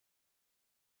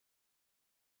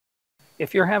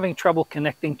If you're having trouble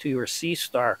connecting to your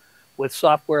Seestar with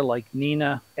software like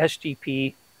Nina,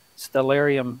 SGP,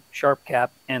 Stellarium, SharpCap,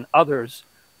 and others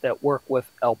that work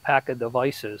with Alpaca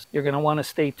devices, you're going to want to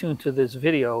stay tuned to this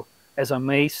video, as I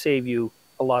may save you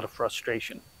a lot of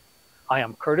frustration. I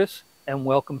am Curtis, and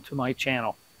welcome to my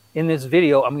channel. In this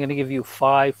video, I'm going to give you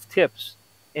 5 tips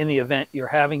in the event you're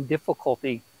having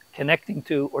difficulty connecting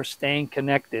to or staying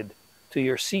connected to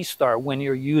your Seestar when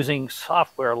you're using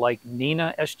software like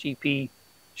Nina, SGP,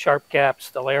 SharpCap,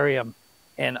 Stellarium,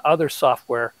 and other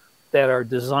software that are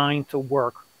designed to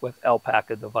work with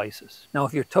Alpaca devices. Now,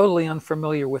 if you're totally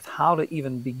unfamiliar with how to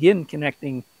even begin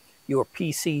connecting your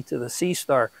PC to the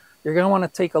Seestar, you're going to want to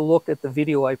take a look at the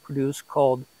video I produced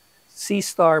called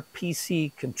Seestar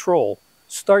PC Control.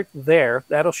 Start there.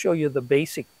 That'll show you the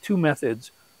basic 2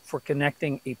 methods for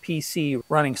connecting a PC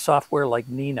running software like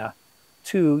Nina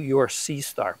to your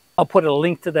Seestar. I'll put a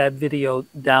link to that video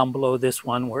down below this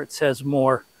one where it says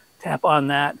more. Tap on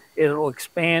that, it'll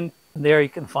expand, and there you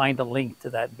can find a link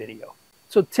to that video.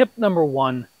 So tip number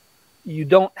 1, you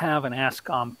don't have an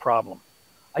ASCOM problem.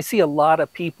 I see a lot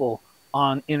of people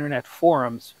on internet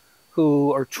forums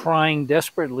who are trying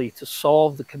desperately to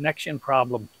solve the connection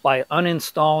problem by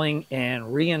uninstalling and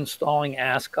reinstalling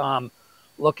ASCOM,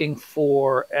 looking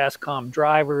for ASCOM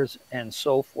drivers, and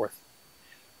so forth.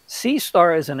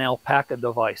 Seestar is an Alpaca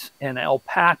device, and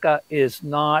Alpaca is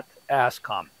not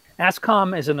ASCOM.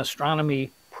 ASCOM is an astronomy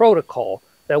protocol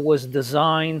that was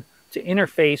designed to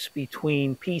interface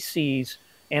between PCs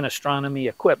and astronomy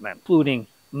equipment, including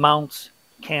mounts,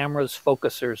 cameras,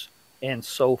 focusers, and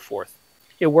so forth.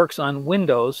 It works on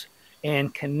Windows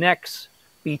and connects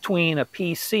between a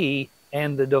PC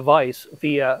and the device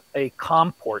via a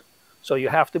COM port, so you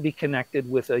have to be connected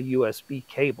with a USB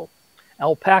cable.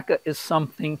 Alpaca is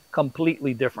something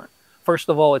completely different. First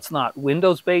of all, it's not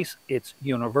Windows-based, it's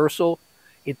universal.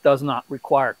 It does not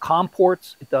require COM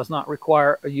ports. It does not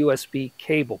require a USB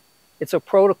cable. It's a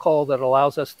protocol that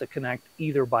allows us to connect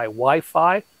either by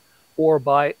Wi-Fi or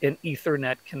by an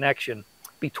Ethernet connection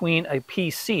between a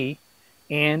PC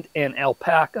and an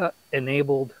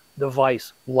Alpaca-enabled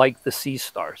device like the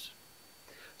Seestars.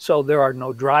 So there are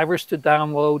no drivers to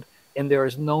download, and there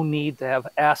is no need to have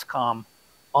ASCOM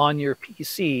on your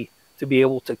PC to be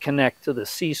able to connect to the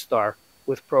Seestar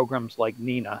with programs like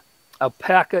Nina.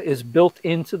 Alpaca is built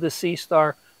into the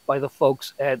Seestar by the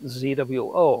folks at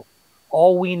ZWO.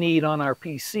 All we need on our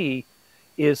PC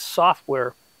is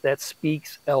software that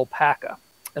speaks Alpaca,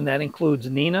 and that includes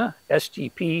Nina,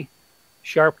 SGP,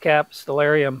 SharpCap,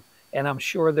 Stellarium, and I'm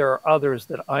sure there are others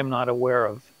that I'm not aware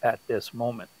of at this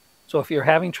moment. So if you're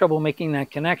having trouble making that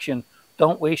connection,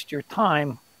 don't waste your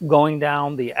time going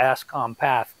down the ASCOM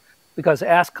path, because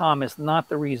ASCOM is not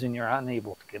the reason you're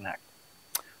unable to connect.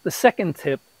 The second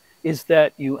tip is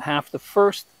that you have to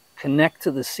first connect to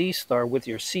the Seestar with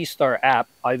your Seestar app,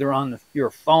 either on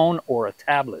your phone or a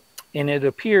tablet. And it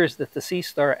appears that the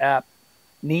Seestar app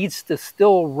needs to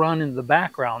still run in the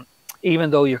background, even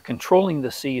though you're controlling the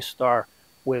Seestar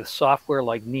with software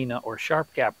like Nina or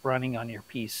SharpCap running on your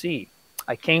PC.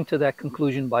 I came to that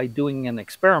conclusion by doing an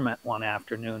experiment one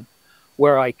afternoon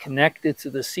where I connected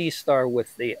to the Seestar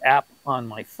with the app on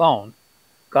my phone,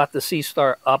 got the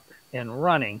Seestar up and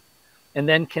running, and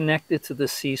then connected to the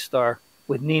Seestar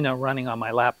with Nina running on my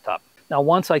laptop. Now,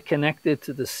 once I connected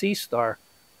to the Seestar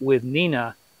with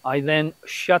Nina, I then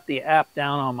shut the app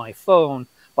down on my phone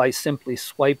by simply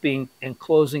swiping and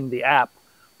closing the app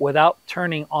without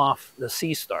turning off the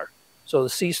Seestar. So the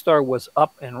Seestar was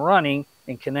up and running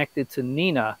and connected to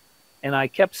Nina, and I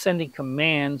kept sending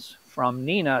commands from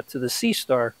Nina to the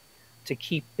Seestar to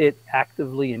keep it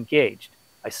actively engaged.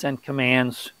 I sent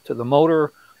commands to the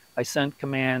motor, I sent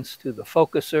commands to the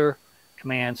focuser,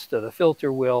 commands to the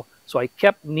filter wheel. So I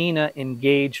kept Nina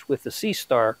engaged with the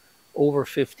Seestar over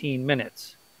 15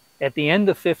 minutes. At the end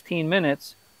of 15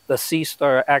 minutes, the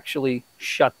Seestar actually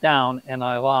shut down and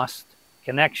I lost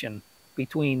connection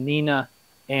between Nina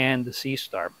and the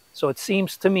Seestar. So it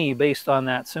seems to me, based on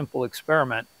that simple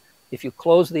experiment, if you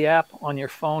close the app on your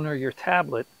phone or your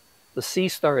tablet, the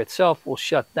Seestar itself will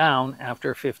shut down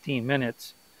after 15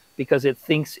 minutes because it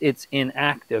thinks it's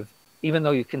inactive, even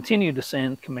though you continue to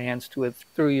send commands to it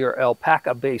through your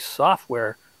Alpaca-based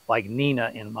software, like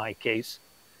Nina in my case,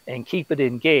 and keep it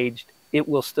engaged, it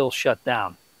will still shut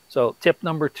down. So tip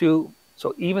number 2,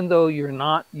 so even though you're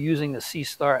not using the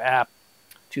Seestar app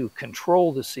to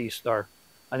control the Seestar,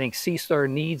 I think Seestar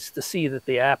needs to see that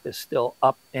the app is still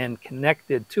up and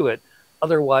connected to it.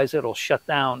 Otherwise, it'll shut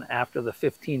down after the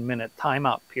 15-minute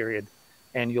timeout period,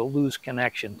 and you'll lose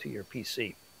connection to your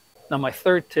PC. Now, my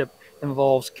third tip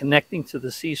involves connecting to the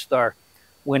Seestar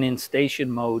when in station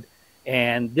mode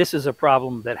And this is a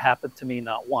problem that happened to me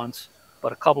not once,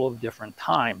 but a couple of different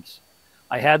times.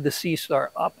 I had the Seestar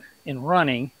up and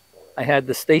running. I had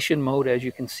the station mode, as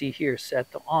you can see here,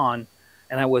 set to on,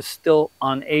 and I was still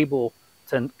unable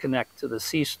to connect to the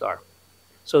Seestar.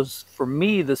 So for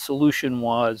me, the solution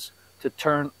was to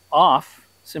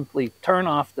simply turn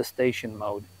off the station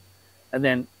mode and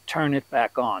then turn it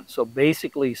back on. So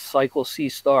basically cycle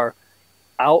Seestar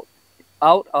out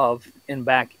of and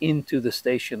back into the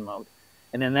station mode.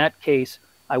 And in that case,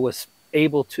 I was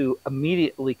able to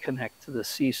immediately connect to the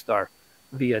Seestar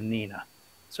via Nina.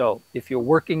 So if you're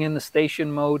working in the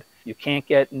station mode, you can't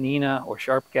get Nina or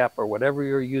SharpCap or whatever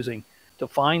you're using to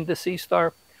find the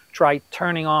Seestar, try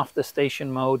turning off the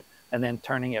station mode and then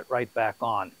turning it right back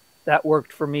on. That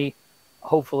worked for me.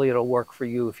 Hopefully it'll work for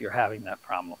you if you're having that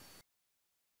problem.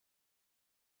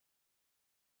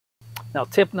 Now,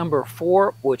 tip number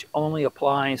 4, which only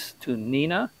applies to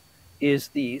Nina, is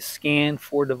the Scan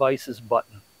for Devices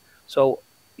button. So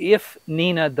if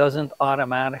Nina doesn't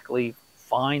automatically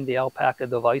find the Alpaca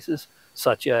devices,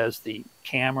 such as the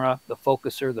camera, the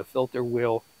focuser, the filter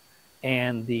wheel,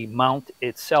 and the mount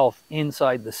itself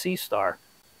inside the Seestar,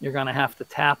 you're going to have to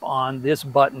tap on this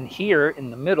button here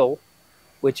in the middle,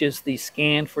 which is the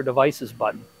Scan for Devices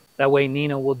button. That way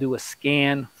Nina will do a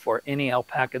scan for any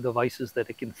Alpaca devices that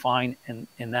it can find, and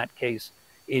in that case,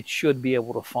 it should be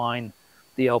able to find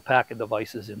the Alpaca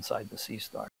devices inside the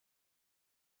Seestar.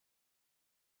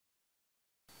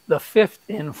 The 5th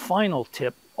and final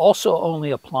tip also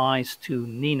only applies to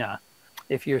Nina.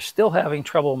 If you're still having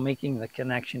trouble making the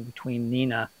connection between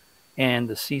Nina and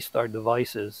the Seestar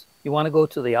devices, you want to go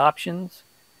to the Options,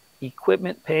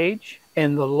 Equipment page.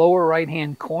 In the lower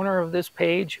right-hand corner of this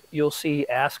page, you'll see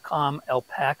ASCOM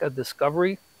Alpaca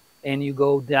Discovery, and you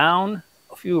go down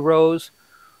a few rows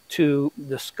to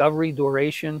Discovery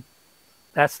Duration.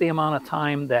 That's the amount of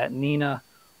time that Nina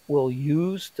will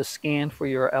use to scan for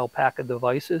your Alpaca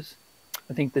devices.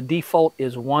 I think the default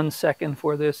is 1 second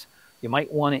for this. You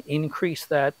might want to increase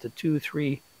that to 2,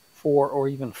 3, 4, or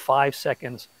even 5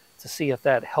 seconds to see if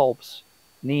that helps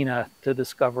Nina to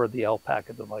discover the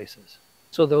Alpaca devices.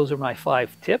 So those are my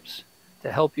 5 tips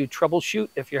to help you troubleshoot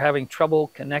if you're having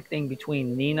trouble connecting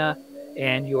between Nina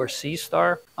and your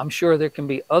Seestar. I'm sure there can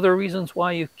be other reasons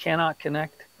why you cannot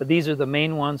connect, but these are the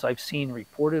main ones I've seen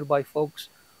reported by folks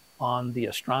on the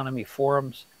astronomy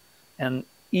forums. And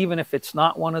even if it's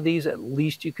not one of these, at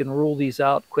least you can rule these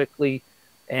out quickly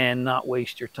and not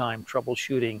waste your time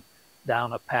troubleshooting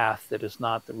down a path that is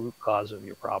not the root cause of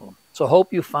your problem. So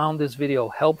hope you found this video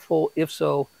helpful. If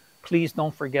so, please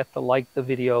don't forget to like the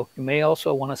video. You may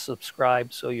also want to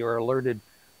subscribe so you're alerted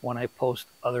when I post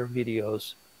other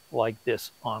videos like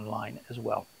this online as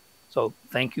well. So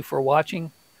thank you for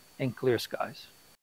watching, and clear skies.